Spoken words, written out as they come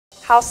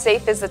How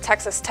safe is the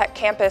Texas Tech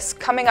campus?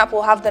 Coming up,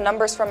 we'll have the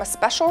numbers from a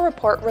special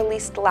report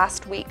released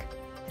last week.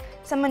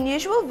 Some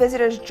unusual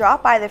visitors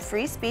dropped by the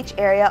free speech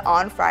area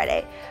on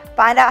Friday.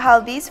 Find out how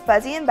these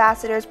fuzzy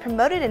ambassadors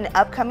promoted an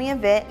upcoming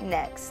event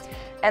next.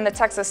 And the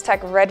Texas Tech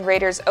Red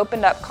Raiders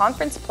opened up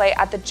conference play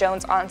at the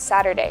Jones on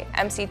Saturday.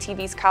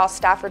 MCTV's Kyle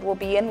Stafford will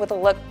be in with a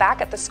look back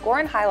at the score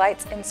and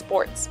highlights in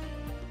sports.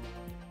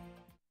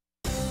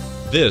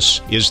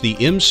 This is the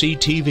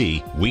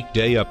MCTV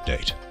Weekday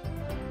Update.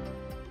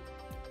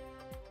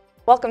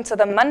 Welcome to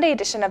the Monday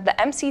edition of the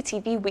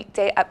MCTV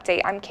Weekday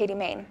Update. I'm Katie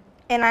Main.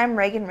 And I'm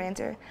Reagan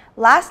Ranzer.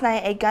 Last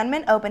night, a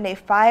gunman opened a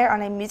fire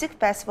on a music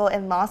festival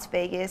in Las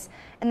Vegas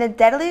in the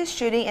deadliest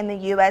shooting in the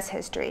U.S.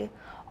 history.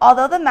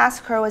 Although the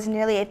massacre was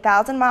nearly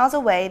 1,000 miles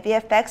away, the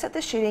effects of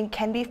the shooting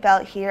can be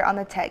felt here on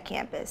the Tech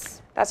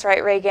campus. That's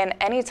right, Reagan.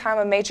 Anytime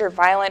a major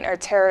violent or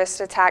terrorist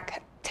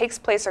attack takes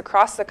place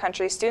across the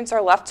country, students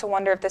are left to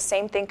wonder if the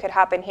same thing could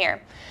happen here.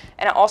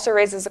 And it also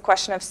raises a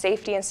question of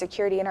safety and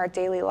security in our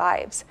daily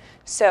lives.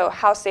 So,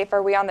 how safe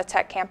are we on the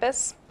Tech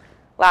campus?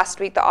 Last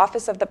week, the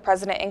Office of the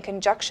President, in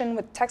conjunction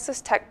with Texas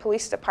Tech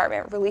Police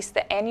Department, released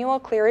the annual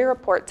Clery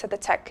Report to the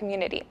Tech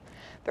community.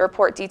 The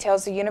report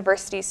details the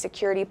university's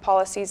security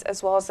policies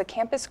as well as the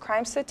campus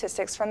crime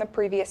statistics from the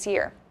previous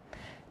year.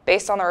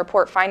 Based on the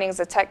report findings,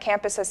 the Tech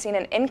campus has seen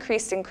an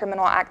increase in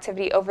criminal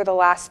activity over the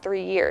last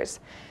 3 years.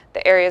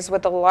 The areas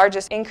with the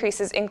largest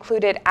increases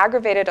included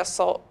aggravated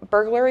assault,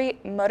 burglary,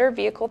 motor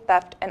vehicle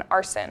theft, and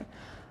arson.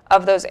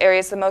 Of those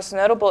areas, the most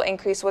notable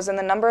increase was in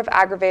the number of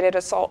aggravated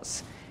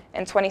assaults.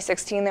 In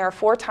 2016, there were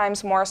 4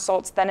 times more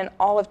assaults than in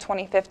all of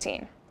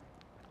 2015.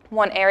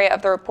 One area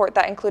of the report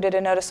that included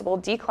a noticeable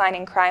decline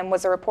in crime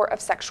was a report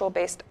of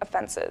sexual-based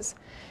offenses.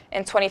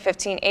 In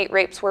 2015, 8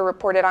 rapes were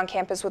reported on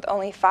campus, with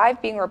only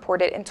 5 being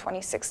reported in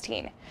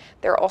 2016.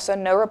 There are also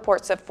no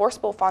reports of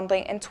forcible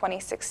fondling in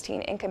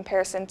 2016 in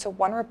comparison to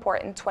 1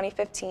 report in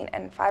 2015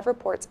 and 5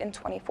 reports in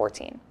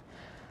 2014.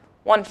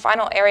 One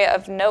final area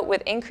of note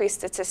with increased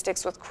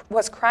statistics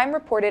was crime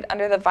reported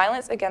under the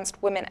Violence Against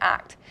Women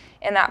Act.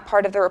 In that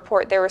part of the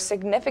report, there were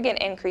significant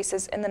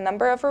increases in the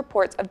number of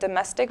reports of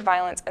domestic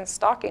violence and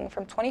stalking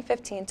from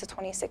 2015 to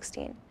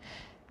 2016.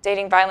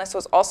 Dating violence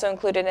was also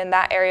included in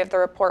that area of the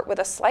report, with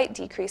a slight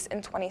decrease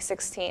in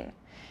 2016.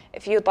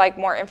 If you'd like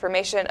more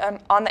information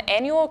on the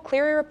annual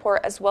Clery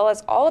Report as well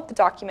as all of the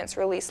documents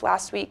released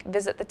last week,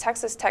 visit the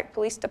Texas Tech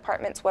Police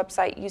Department's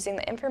website using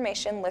the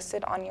information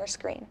listed on your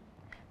screen.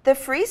 The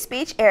free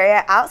speech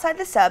area outside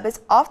the sub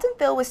is often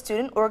filled with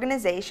student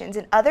organizations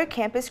and other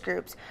campus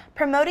groups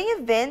promoting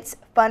events,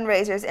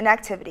 fundraisers, and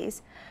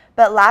activities.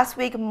 But last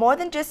week, more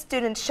than just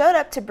students showed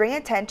up to bring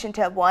attention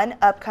to one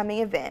upcoming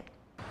event.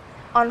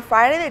 On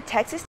Friday, the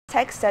Texas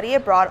Tech Study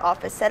Abroad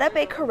office set up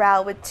a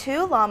corral with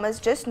 2 llamas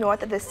just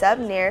north of the sub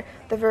near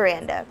the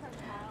veranda.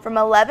 From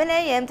 11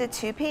 a.m. to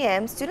 2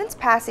 p.m., students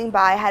passing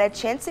by had a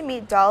chance to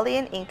meet Dolly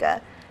and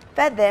Inca,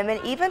 fed them,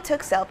 and even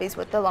took selfies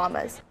with the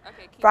llamas.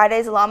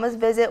 Friday's llamas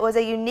visit was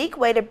a unique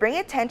way to bring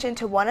attention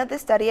to one of the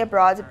Study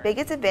Abroad's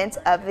biggest events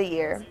of the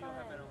year.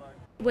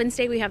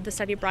 Wednesday, we have the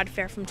Study Abroad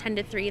Fair from 10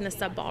 to 3 in the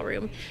sub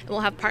ballroom, and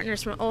we'll have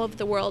partners from all over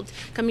the world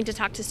coming to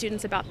talk to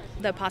students about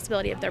the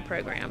possibility of their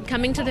program.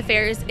 Coming to the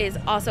fairs is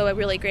also a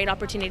really great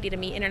opportunity to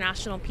meet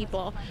international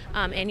people,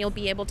 and you'll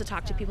be able to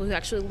talk to people who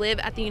actually live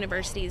at the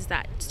universities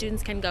that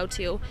students can go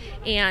to,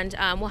 and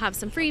we'll have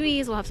some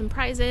freebies, we'll have some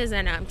prizes,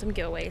 and some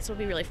giveaways, so it'll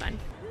be really fun.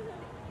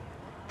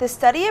 The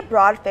Study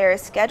Abroad Fair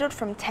is scheduled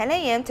from 10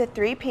 a.m. to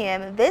 3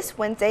 p.m. this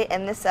Wednesday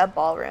in the sub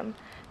ballroom.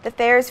 The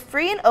fair is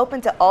free and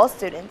open to all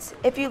students.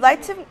 If you'd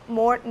like to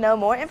know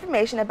more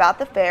information about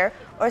the fair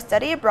or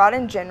study abroad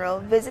in general,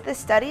 visit the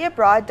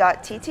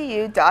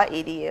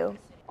studyabroad.ttu.edu.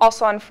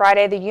 Also on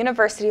Friday, the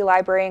University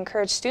Library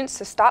encouraged students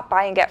to stop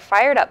by and get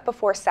fired up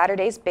before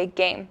Saturday's big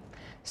game.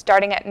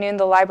 Starting at noon,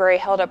 the library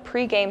held a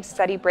pre-game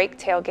study break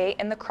tailgate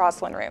in the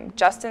Crosland Room,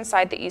 just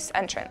inside the east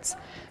entrance.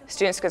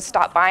 Students could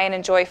stop by and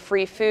enjoy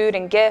free food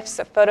and gifts,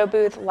 a photo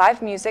booth,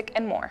 live music,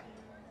 and more.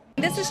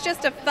 This is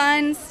just a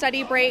fun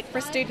study break for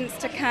students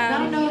to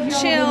come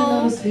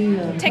chill,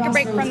 take a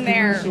break from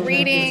their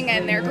reading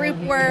and their group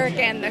work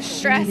and the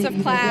stress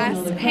of class,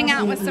 hang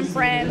out with some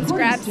friends,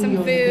 grab some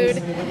food,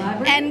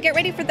 and get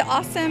ready for the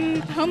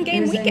awesome home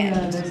game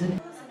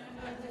weekend.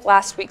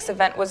 Last week's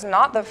event was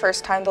not the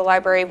first time the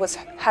library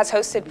has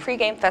hosted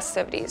pregame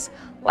festivities.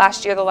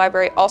 Last year, the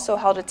library also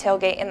held a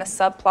tailgate in the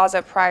Sub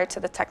Plaza prior to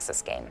the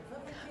Texas game.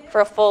 For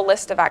a full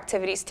list of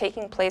activities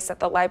taking place at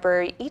the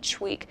library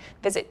each week,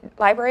 visit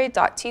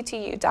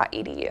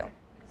library.ttu.edu.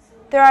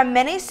 There are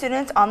many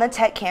students on the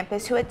Tech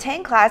campus who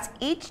attend class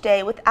each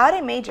day without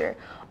a major.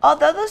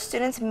 Although those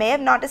students may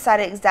have not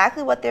decided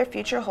exactly what their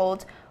future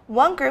holds,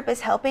 one group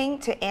is helping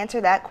to answer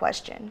that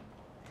question.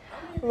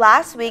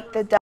 Last week,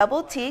 the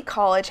Double T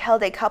College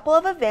held a couple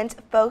of events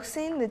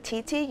focusing the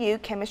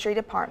TTU chemistry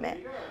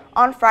department.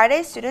 On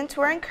Friday, students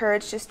were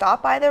encouraged to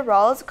stop by the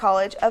Rawls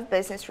College of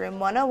Business Room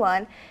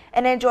 101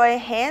 and enjoy a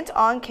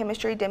hands-on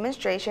chemistry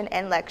demonstration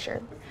and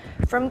lecture.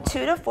 From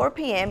 2 to 4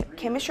 p.m.,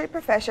 chemistry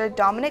professor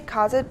Dominic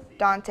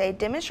Casadante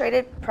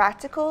demonstrated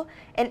practical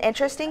and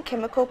interesting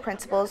chemical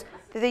principles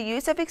through the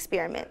use of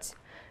experiments.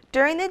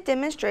 During the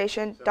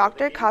demonstration,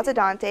 Dr.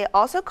 Casadante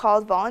also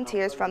called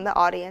volunteers from the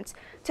audience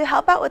to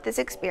help out with this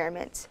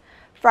experiment.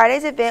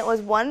 Friday's event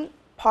was one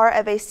part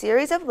of a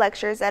series of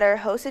lectures that are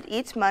hosted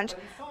each month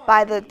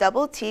by the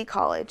Double T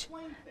College.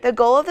 The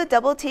goal of the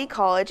Double T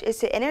College is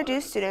to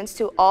introduce students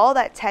to all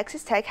that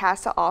Texas Tech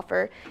has to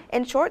offer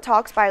in short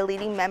talks by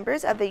leading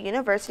members of the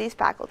university's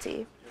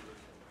faculty.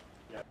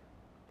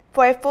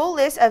 For a full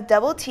list of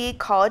Double T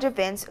College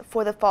events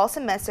for the fall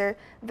semester,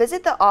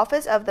 visit the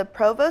office of the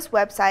Provost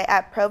website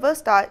at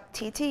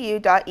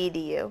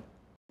provost.ttu.edu.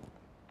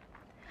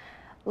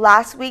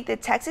 Last week, the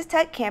Texas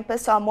Tech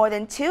campus saw more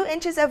than 2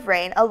 inches of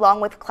rain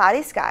along with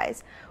cloudy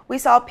skies. We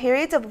saw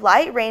periods of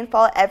light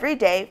rainfall every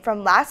day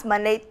from last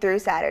Monday through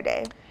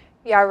Saturday.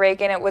 Yeah,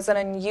 Reagan, it was an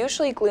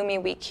unusually gloomy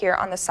week here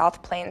on the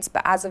South Plains,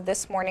 but as of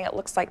this morning, it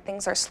looks like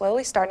things are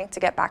slowly starting to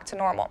get back to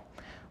normal.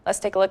 Let's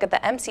take a look at the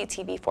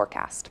MCTV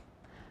forecast.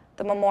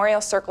 The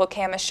Memorial Circle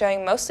cam is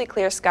showing mostly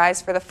clear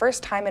skies for the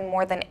first time in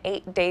more than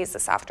 8 days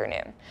this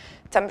afternoon.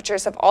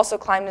 Temperatures have also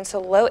climbed into the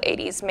low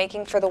 80s,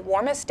 making for the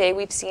warmest day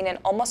we've seen in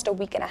almost a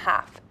week and a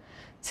half.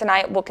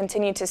 Tonight, we'll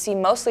continue to see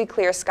mostly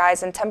clear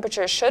skies and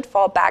temperatures should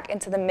fall back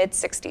into the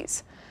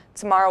mid-60s.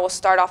 Tomorrow we'll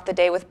start off the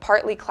day with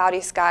partly cloudy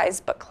skies,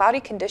 but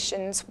cloudy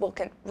conditions will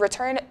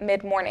return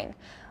mid-morning.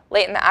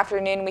 Late in the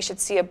afternoon, we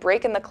should see a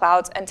break in the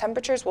clouds and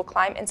temperatures will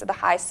climb into the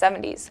high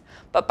 70s.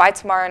 But by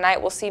tomorrow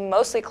night, we'll see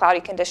mostly cloudy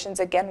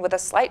conditions again with a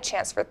slight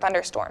chance for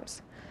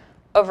thunderstorms.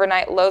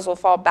 Overnight, lows will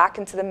fall back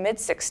into the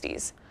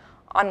mid-60s.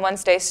 On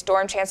Wednesday,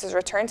 storm chances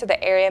return to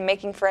the area,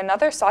 making for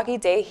another soggy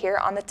day here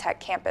on the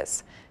Tech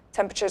campus.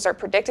 Temperatures are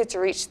predicted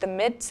to reach the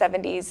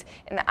mid-70s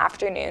in the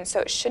afternoon, so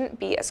it shouldn't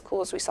be as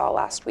cool as we saw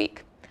last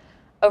week.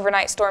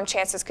 Overnight storm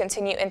chances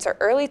continue into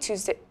early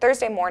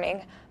Thursday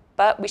morning,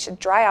 but we should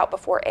dry out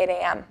before 8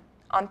 a.m.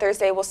 On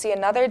Thursday, we'll see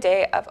another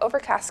day of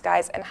overcast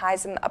skies and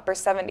highs in the upper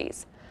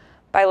 70s.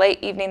 By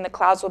late evening, the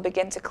clouds will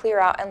begin to clear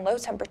out and low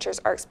temperatures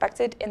are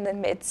expected in the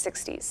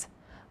mid-60s.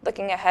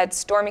 Looking ahead,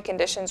 stormy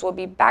conditions will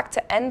be back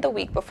to end the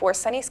week before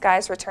sunny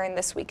skies return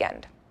this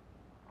weekend.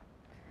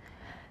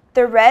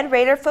 The Red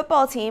Raider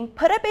football team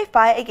put up a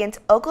fight against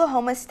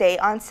Oklahoma State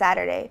on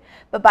Saturday,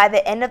 but by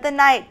the end of the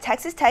night,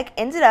 Texas Tech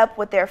ended up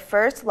with their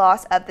first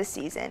loss of the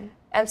season.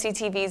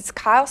 MCTV's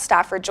Kyle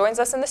Stafford joins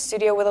us in the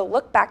studio with a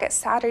look back at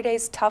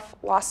Saturday's tough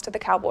loss to the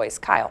Cowboys.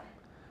 Kyle.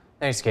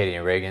 Thanks, Katie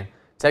and Reagan.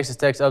 Texas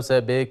Tech's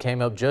upset bid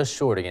came up just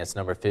short against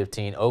number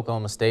 15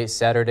 Oklahoma State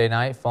Saturday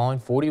night, falling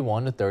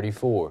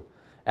 41-34.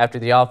 After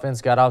the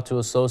offense got off to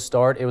a slow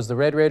start, it was the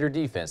Red Raider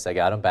defense that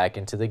got them back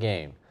into the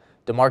game.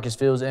 DeMarcus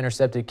Fields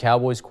intercepted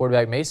Cowboys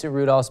quarterback Mason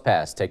Rudolph's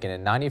pass, taking it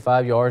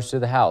 95 yards to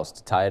the house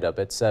to tie it up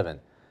at 7.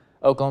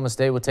 Oklahoma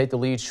State would take the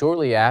lead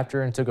shortly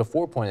after and took a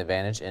 4-point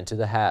advantage into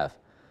the half.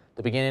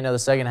 The beginning of the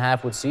second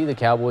half would see the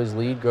Cowboys'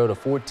 lead grow to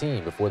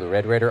 14 before the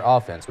Red Raider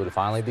offense would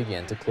finally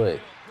begin to click.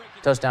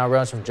 Touchdown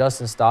runs from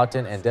Justin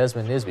Stockton and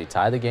Desmond Nisby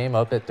tied the game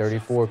up at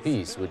 34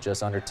 apiece with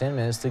just under 10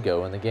 minutes to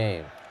go in the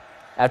game.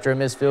 After a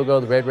missed field goal,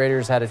 the Red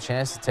Raiders had a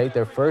chance to take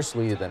their first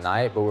lead of the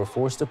night but were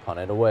forced to punt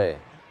it away.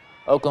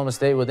 Oklahoma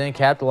State would then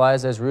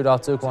capitalize as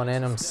Rudolph took one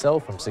in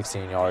himself from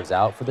 16 yards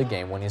out for the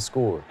game-winning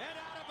score.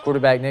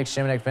 Quarterback Nick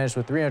Shimonek finished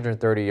with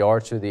 330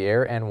 yards through the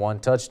air and 1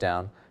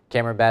 touchdown.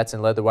 Cameron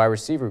Batson led the wide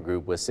receiver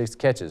group with 6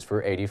 catches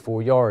for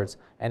 84 yards,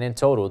 and in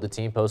total, the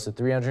team posted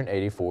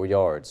 384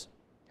 yards.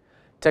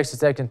 Texas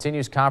Tech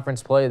continues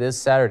conference play this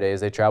Saturday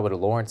as they travel to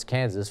Lawrence,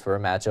 Kansas for a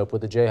matchup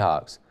with the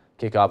Jayhawks.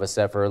 Kickoff is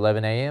set for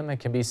 11 a.m. and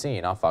can be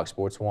seen on Fox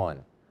Sports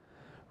 1.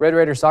 Red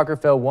Raider soccer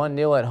fell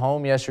 1-0 at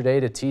home yesterday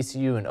to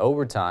TCU in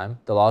overtime.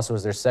 The loss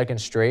was their second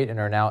straight and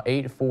are now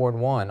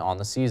 8-4-1 on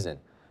the season.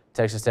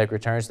 Texas Tech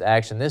returns to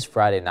action this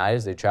Friday night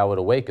as they travel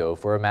to Waco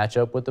for a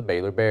matchup with the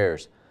Baylor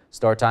Bears.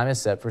 Start time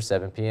is set for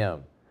 7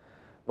 p.m.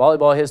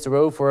 Volleyball hits the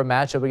road for a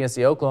matchup against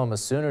the Oklahoma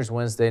Sooners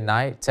Wednesday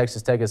night.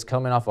 Texas Tech is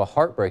coming off a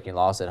heartbreaking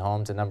loss at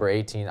home to number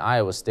 18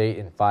 Iowa State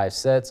in 5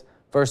 sets.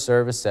 First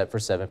serve is set for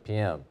 7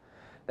 p.m.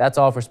 That's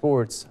all for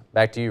sports.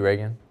 Back to you,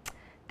 Reagan.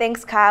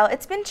 Thanks, Kyle.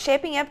 It's been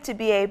shaping up to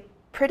be a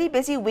pretty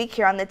busy week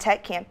here on the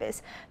Tech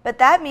campus, but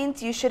that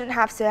means you shouldn't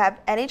have to have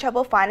any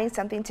trouble finding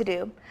something to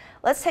do.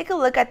 Let's take a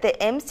look at the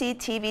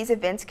MCTV's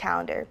events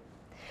calendar.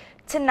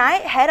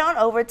 Tonight, head on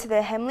over to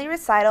the Hemley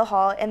Recital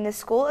Hall in the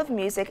School of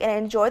Music and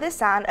enjoy the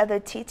sound of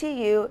the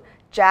TTU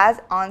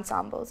Jazz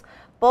Ensembles.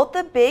 Both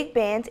the big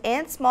bands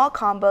and small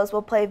combos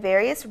will play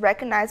various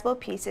recognizable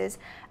pieces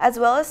as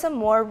well as some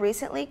more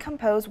recently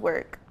composed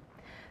work.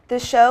 The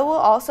show will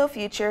also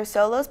feature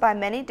solos by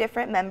many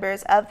different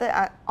members of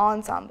the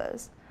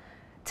ensembles.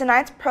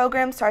 Tonight's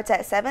program starts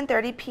at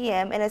 7:30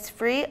 p.m. and is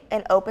free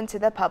and open to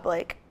the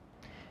public.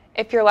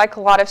 If you're like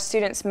a lot of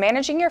students,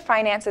 managing your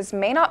finances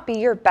may not be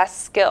your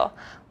best skill.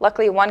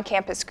 Luckily, one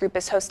campus group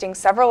is hosting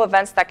several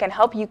events that can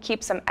help you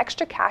keep some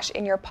extra cash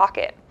in your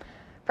pocket.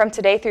 From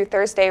today through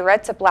Thursday,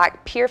 Red to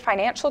Black Peer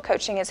Financial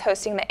Coaching is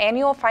hosting the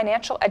annual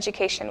Financial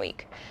Education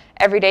Week.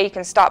 Every day you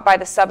can stop by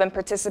the sub and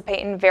participate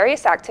in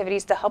various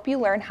activities to help you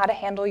learn how to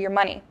handle your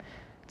money.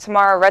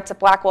 Tomorrow, Red to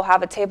Black will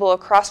have a table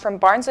across from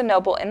Barnes &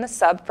 Noble in the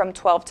sub from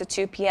 12 to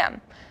 2 p.m.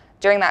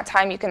 During that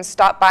time, you can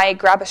stop by,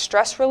 grab a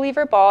stress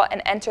reliever ball,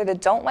 and enter the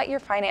Don't Let Your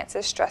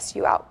Finances Stress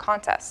You Out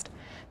contest.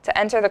 To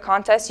enter the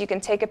contest, you can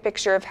take a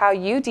picture of how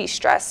you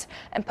de-stress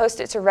and post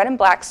it to Red and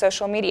Black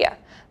social media.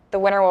 The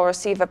winner will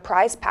receive a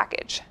prize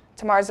package.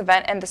 Tomorrow's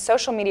event and the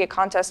social media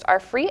contest are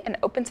free and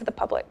open to the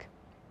public.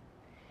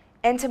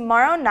 And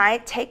tomorrow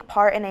night, take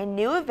part in a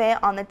new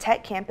event on the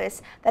Tech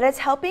campus that is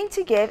helping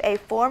to give a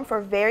forum for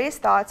various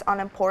thoughts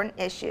on important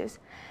issues.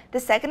 The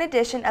second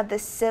edition of the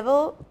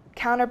Civil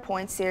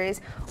Counterpoint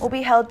series will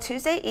be held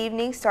Tuesday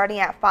evening starting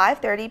at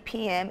 5:30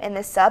 p.m. in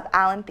the Sub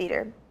Allen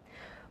Theater.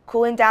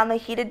 Cooling down the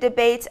heated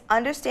debates,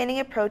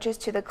 understanding approaches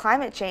to the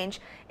climate change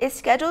is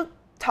scheduled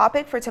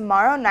topic for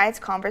tomorrow night's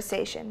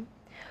conversation.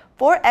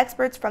 4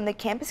 experts from the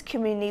campus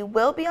community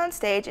will be on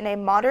stage in a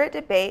moderate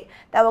debate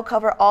that will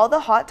cover all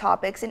the hot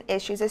topics and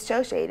issues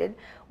associated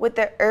with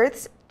the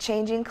Earth's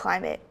changing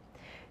climate.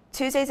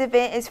 Tuesday's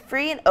event is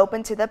free and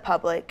open to the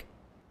public.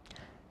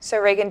 So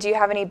Reagan, do you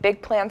have any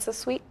big plans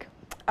this week?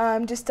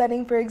 I'm just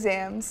studying for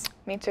exams.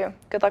 Me too.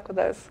 Good luck with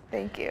those.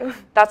 Thank you.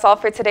 That's all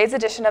for today's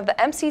edition of the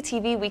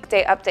MCTV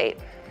Weekday Update.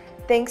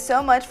 Thanks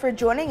so much for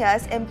joining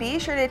us, and be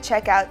sure to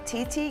check out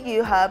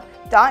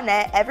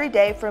ttuhub.net every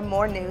day for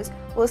more news.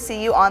 We'll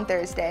see you on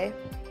Thursday.